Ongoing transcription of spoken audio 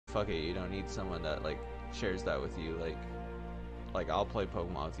fuck it, you don't need someone that like shares that with you. Like I'll play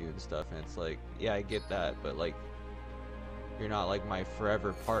Pokemon with you and stuff, and it's like, yeah, I get that, but like you're not like my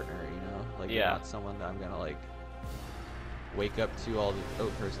forever partner, you know? Like you're not someone that I'm gonna like wake up to all the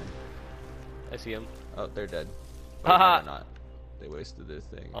person. I see him. Oh, they're dead. Wait, Haha. no, they're not. They wasted their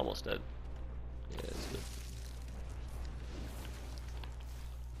thing. Almost dead. Yeah, it's good.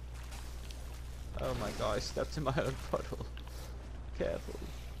 Oh my god, I stepped in my own puddle. Careful.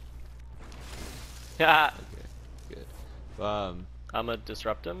 Yeah. Okay, good. I'm gonna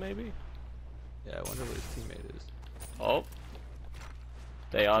disrupt him, maybe? Yeah, I wonder what his teammate is. Oh.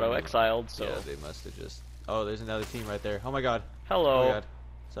 They auto-exiled, so... Yeah, they must have just... Oh, there's another team right there. Oh my god. Hello. Oh my god.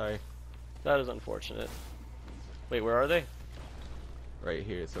 Sorry. That is unfortunate. Wait, where are they? Right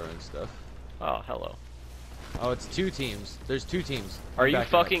here, throwing stuff. Oh, hello. Oh, it's two teams. There's two teams. Are you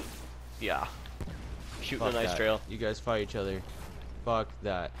Backing up. fucking... Yeah. Shooting Fuck a nice that. trail. You guys fight each other. Fuck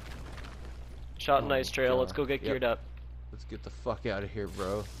that. Shot a Oh nice trail. God. Let's go get geared up. Let's get the fuck out of here,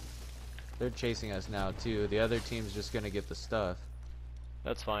 bro. They're chasing us now, too. The other team's just gonna get the stuff.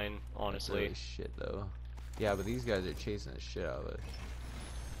 That's fine, honestly. That's really shit, though. Yeah, but these guys are chasing the shit out of us.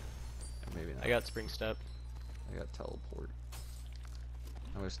 Or maybe not. I got Spring Step. I got teleport.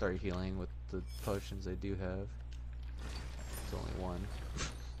 I'm gonna start healing with the potions I do have. It's only one.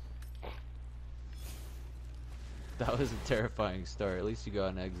 That was a terrifying start. At least you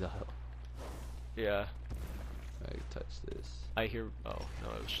got an exile. Yeah. I can touch this. I hear... Oh,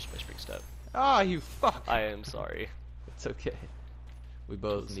 no, it was just my Spring Step. Ah, you fuck! I am sorry. It's okay. We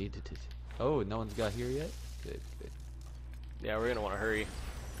both needed it. Oh, no one's got here yet? Good, good. Yeah, we're gonna want to hurry.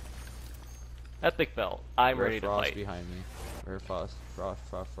 Epic Belt. I'm ready to Frost fight. behind me. Rare Frost.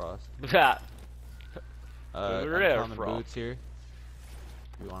 Frost. That. Rare Uncommon Frost. boots here.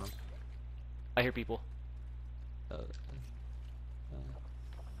 You want them? I hear people.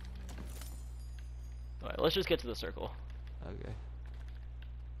 Alright, let's just get to the circle. Okay.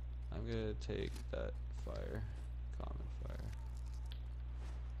 I'm gonna take that fire. Common fire.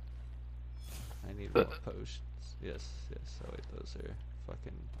 I need more potions. Yes, yes. Oh wait, those are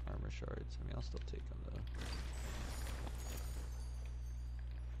fucking armor shards. I mean, I'll still take them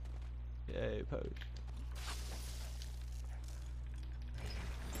though. Yay, potion.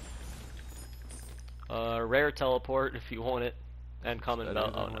 Rare teleport if you want it. And common Better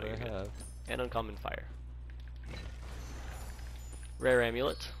belt. than Oh no, what you're I good. have. And uncommon fire. Rare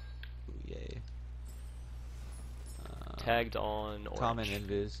amulet. Ooh, yay. Tagged on orange. Common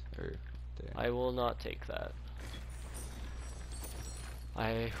invis. Or there. I will not take that.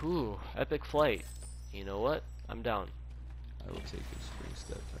 Epic flight. You know what? I'm down. I will take a spring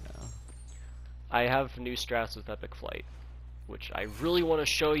step for now. I have new strats with epic flight, which I really want to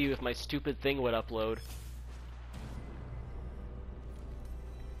show you if my stupid thing would upload.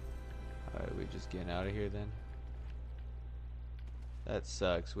 Alright, we just getting out of here then? That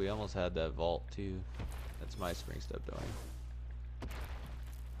sucks. We almost had that vault too. That's my spring step doing.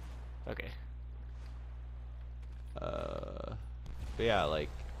 Okay. But yeah, like,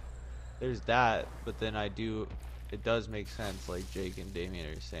 there's that, but then it does make sense, like Jake and Damien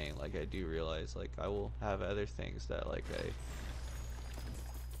are saying, like, I do realize, like, I will have other things that, like, I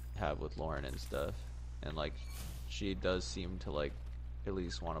have with Lauren and stuff, and, like, she does seem to, like, at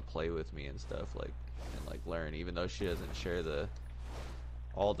least want to play with me and stuff, like, and, like, learn, even though she doesn't share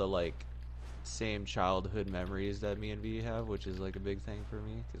all the, like, same childhood memories that me and V have, which is, like, a big thing for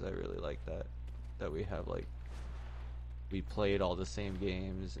me, because I really like that we have, like, we played all the same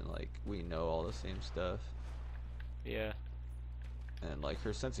games, and, like, we know all the same stuff. Yeah. And, like,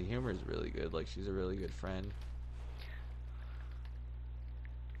 her sense of humor is really good. Like, she's a really good friend.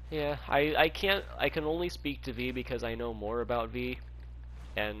 Yeah, I can only speak to V because I know more about V,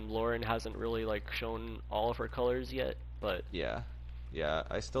 and Lauren hasn't really, like, shown all of her colors yet, but... Yeah. Yeah,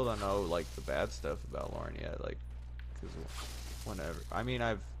 I still don't know, like, the bad stuff about Lauren yet, like, because whenever... I mean,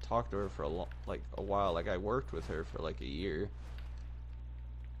 I've talked to her for a while. Like, I worked with her for, like, a year.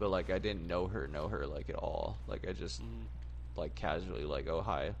 But, like, I didn't know her, like, at all. Like, I just, like, casually, like, oh,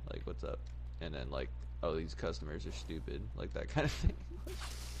 hi, like, what's up? And then, like, oh, these customers are stupid. Like, that kind of thing.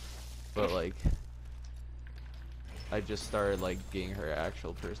 But, like, I just started, like, getting her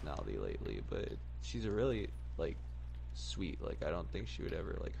actual personality lately. But she's a really, like, sweet. Like, I don't think she would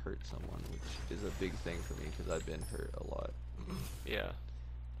ever, like, hurt someone, which is a big thing for me because I've been hurt a lot. Yeah.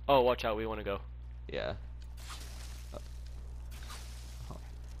 Oh, watch out, we want to go. Yeah.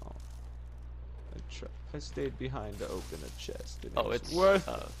 I stayed behind to open a chest. And Oh, it's worth.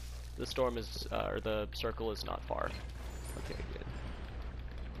 the storm is, or the circle is not far. Okay, good.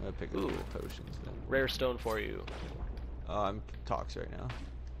 I'm gonna pick up the potions then. Rare stone for you. I'm Tox right now.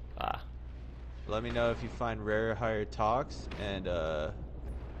 Ah, Let me know if you find rare higher talks and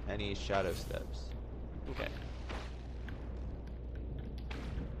any shadow steps. okay.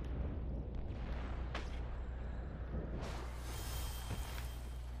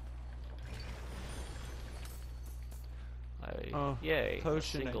 Oh, Yay, a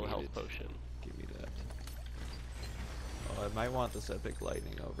potion I single health needed. potion. Give me that. Oh, I might want this epic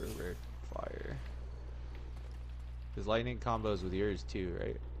lightning over rare fire. Because lightning combos with yours too,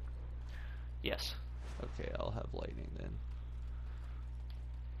 right? Yes. Okay, I'll have lightning then.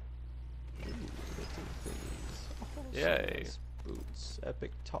 Ooh, little things. Oh, Yay. nice boots.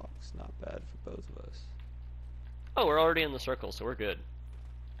 Epic talks, not bad for both of us. Oh, we're already in the circle, so we're good.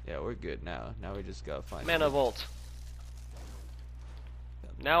 Yeah, we're good now. Now we just gotta find Mana it. Volt.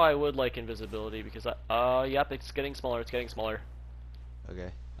 Now I would like invisibility because yep, it's getting smaller, it's getting smaller. Okay,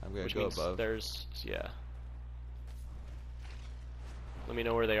 I'm gonna Which go means above. there's, yeah. Let me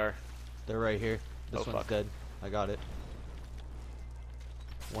know where they are. They're right here. This Oh, one's fuck. dead. I got it.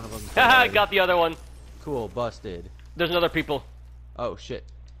 One of them's dead Haha, already. got the other one. Cool, busted. There's another people. Oh shit.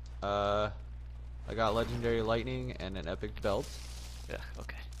 I got legendary lightning and an epic belt. Yeah,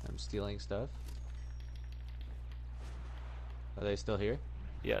 okay. I'm stealing stuff. Are they still here?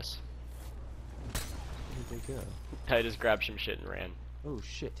 Yes. Where did they go? I just grabbed some shit and ran. Oh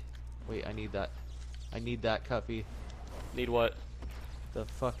shit. Wait, I need that. I need that, Cuffy. Need what? The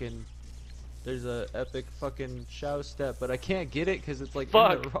fucking... There's a epic fucking show step, but I can't get it because it's like in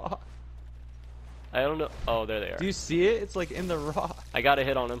Fuck. the rock. I don't know. Oh, there they are. Do you see it? It's like in the rock. I got a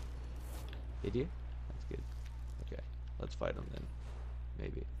hit on him. Did you? That's good. Okay, let's fight them then.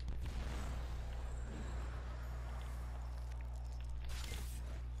 Maybe.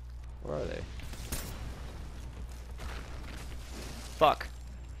 Where are they? Fuck.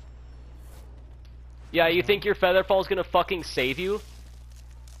 Yeah, you think your Featherfall's gonna fucking save you?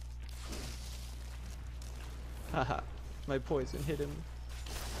 Haha. My poison hit him.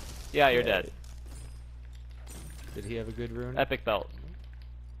 Yeah, you're Yeah. dead. Did he have a good rune? Epic belt.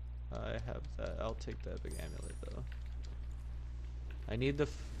 I have that. I'll take the epic amulet though. I need the.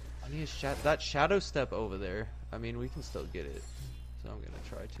 I need that shadow step over there. I mean, we can still get it, so I'm gonna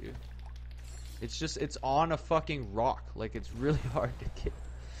try to. It's just it's on a fucking rock. Like it's really hard to get.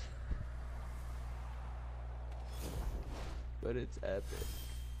 But it's epic.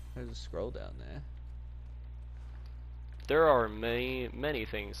 There's a scroll down there. There are many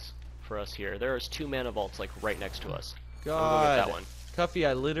things for us here. There's 2 mana vaults like right next to us. I'm gonna go God, get that one. Cuffy,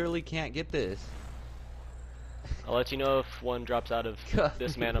 I literally can't get this. I'll let you know if one drops out of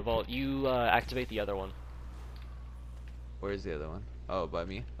this mana vault. You activate the other one. Where's the other one? Oh, by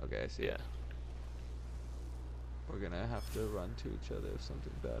me? Okay, I see Yeah. it. We're gonna have to run to each other if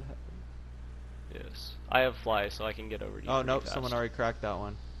something bad happens. Yes. I have fly, so I can get over to you. Oh, pretty nope, fast. someone already cracked that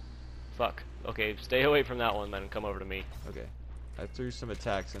one. Fuck. Okay, stay away from that one then and come over to me. Okay. I threw some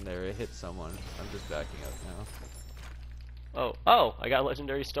attacks in there. It hit someone. I'm just backing up now. Oh, I got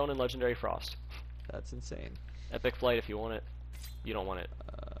Legendary Stone and Legendary Frost. That's insane. Epic Flight if you want it. You don't want it.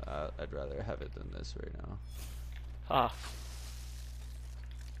 I'd rather have it than this right now. Ah.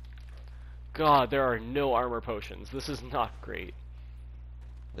 God, there are no armor potions. This is not great.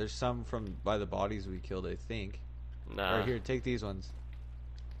 There's some from by the bodies we killed, I think. Nah. Right here, take these ones.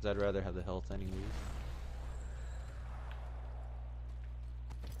 'Cause I'd rather have the health anyways.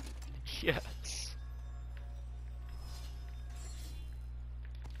 Yes.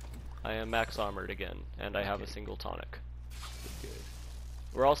 I am max armored again, and I have a Okay. single tonic. Good.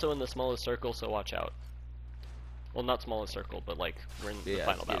 We're also in the smallest circle, so watch out. Well, not smallest circle, but like we're in the Yeah,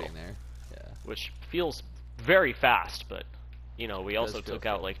 final it's battle, getting there. Yeah. which feels very fast. But you know, we It also does feel took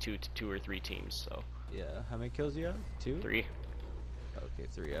out fast. like two or three teams, so Yeah. How many kills you have? 2? 3. Okay,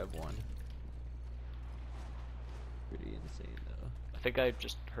 3. I have 1. Pretty insane though. I think I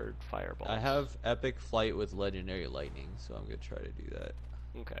just heard fireballs. I have epic flight with legendary lightning, so I'm gonna try to do that.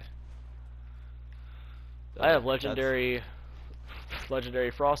 Okay. I have That's-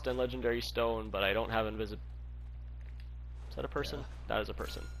 legendary frost and legendary stone, but I don't have Is that a person? Yeah. That is a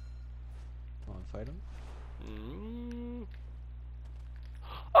person. Wanna fight him? Mm.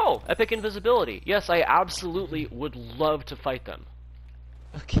 Oh, epic invisibility. Yes, I absolutely would love to fight them.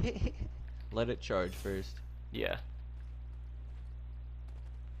 Okay. Let it charge first. Yeah.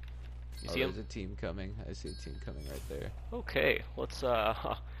 You Oh, see there's him? a team coming. I see a team coming right there. Okay, let's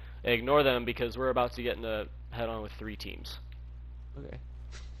ignore them because we're about to get into head on with 3 teams. Okay.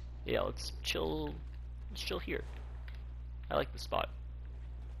 Yeah, let's chill. Let's chill here. I like the spot.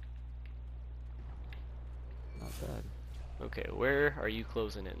 Not bad. Okay, where are you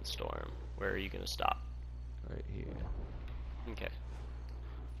closing in, Storm? Where are you gonna stop? Right here. Okay.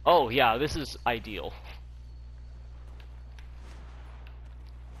 Oh yeah, this is ideal.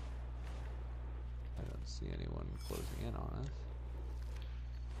 I don't see anyone closing in on us.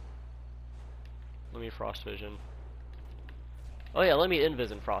 Let me frost vision. Oh yeah, let me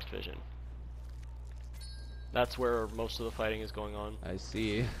invis and frost vision. That's where most of the fighting is going on. I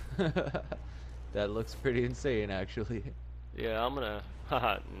see. That looks pretty insane, actually. Yeah, I'm gonna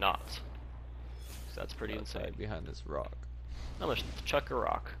haha not. 'Cause that's pretty Outside insane. behind this rock. I'm gonna chuck a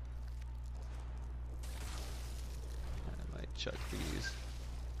rock. I might chuck these.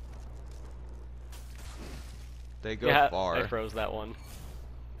 They go Yeah, far. I froze that one.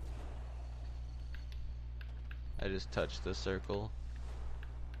 I just touched the circle.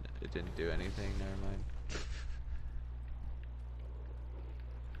 It didn't do anything, never mind.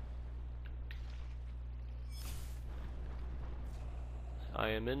 I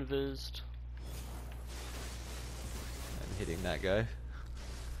am invised. I'm hitting that guy.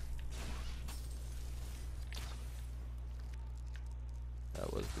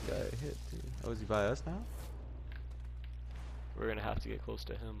 That was the guy I hit too. Oh, is he by us now? We're gonna have to get close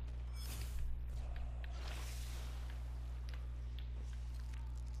to him.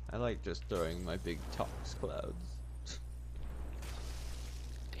 I like just throwing my big tox clouds.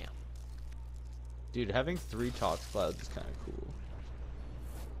 Damn. Dude, having 3 tox clouds is kind of cool.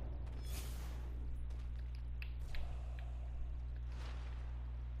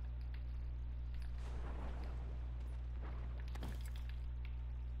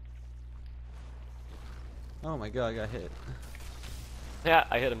 Oh my god, I got hit. Yeah,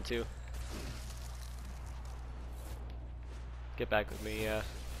 I hit him too. Get back with me, yeah.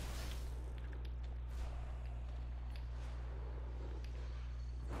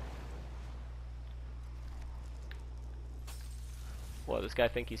 What, this guy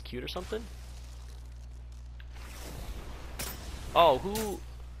think he's cute or something? Oh, who?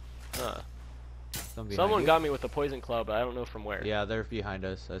 Someone got me with a poison club, but I don't know from where. Yeah, they're behind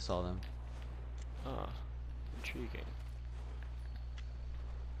us. I saw them. Ah, intriguing.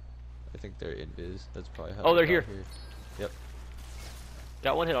 I think they're invis. That's probably how. Oh, they're got here. Yep.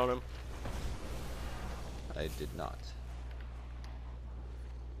 Got one hit on him. I did not.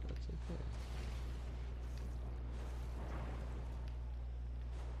 That's okay.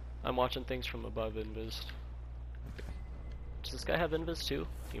 I'm watching things from above invis. Okay. Does this guy have invis too?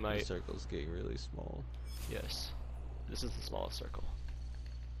 He The might. circle's getting really small. Yes. This is the smallest circle.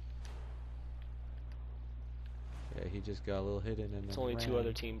 Yeah, he just got a little hidden and It's then only 2 ran.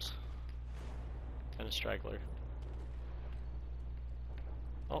 other teams. And a straggler.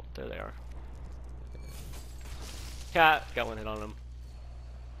 Oh, there they are. Cat! Got one hit on him.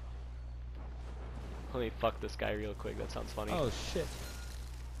 Let me fuck this guy real quick, that sounds funny. Oh shit.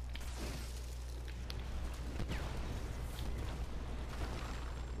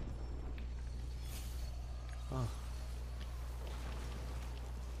 Oh.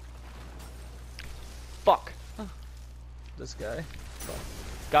 Fuck! This guy.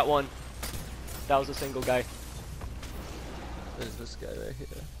 Fuck. Got one. That was a single guy. There's this guy right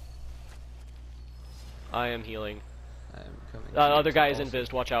here. I am healing. I am coming. The other guy is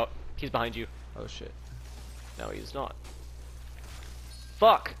invised, watch out. He's behind you. Oh shit. No, he's not.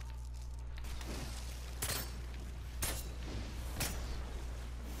 Fuck!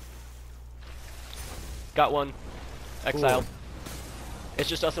 Got one. Exiled. It's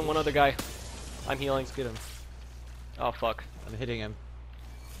just us and one other guy. I'm healing. Let's get him. Oh fuck. I'm hitting him.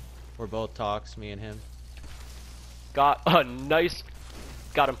 We're both tox, me and him. Got a nice.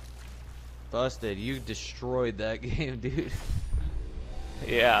 Got him. Busted. You destroyed that game, dude.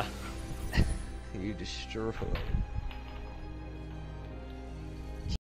 Yeah. You destroyed.